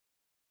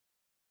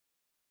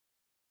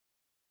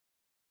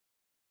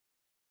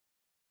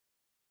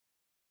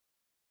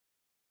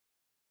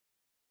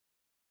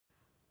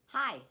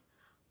Hi,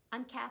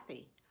 I'm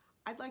Kathy.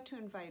 I'd like to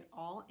invite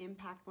all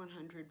Impact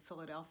 100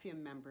 Philadelphia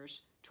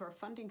members to our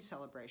funding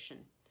celebration.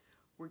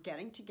 We're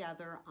getting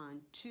together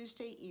on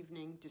Tuesday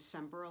evening,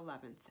 December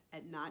 11th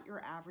at Not Your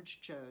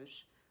Average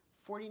Joe's,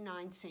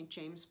 49 St.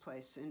 James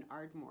Place in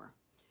Ardmore.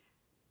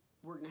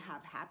 We're going to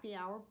have happy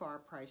hour bar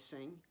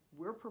pricing.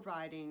 We're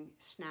providing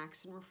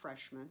snacks and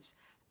refreshments,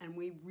 and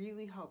we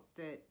really hope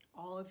that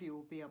all of you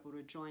will be able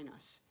to join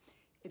us.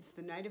 It's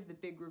the night of the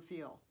big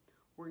reveal.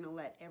 We're going to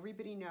let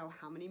everybody know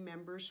how many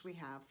members we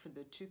have for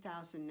the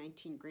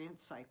 2019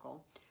 grant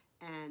cycle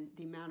and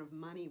the amount of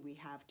money we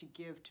have to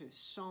give to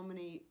so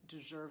many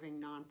deserving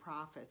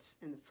nonprofits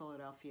in the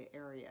Philadelphia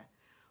area.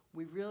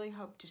 We really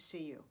hope to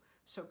see you,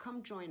 so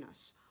come join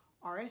us.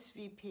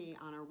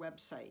 RSVP on our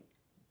website,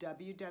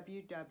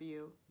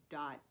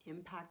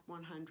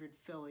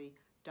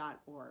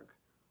 www.impact100philly.org.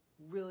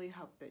 Really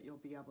hope that you'll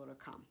be able to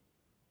come.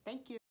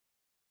 Thank you.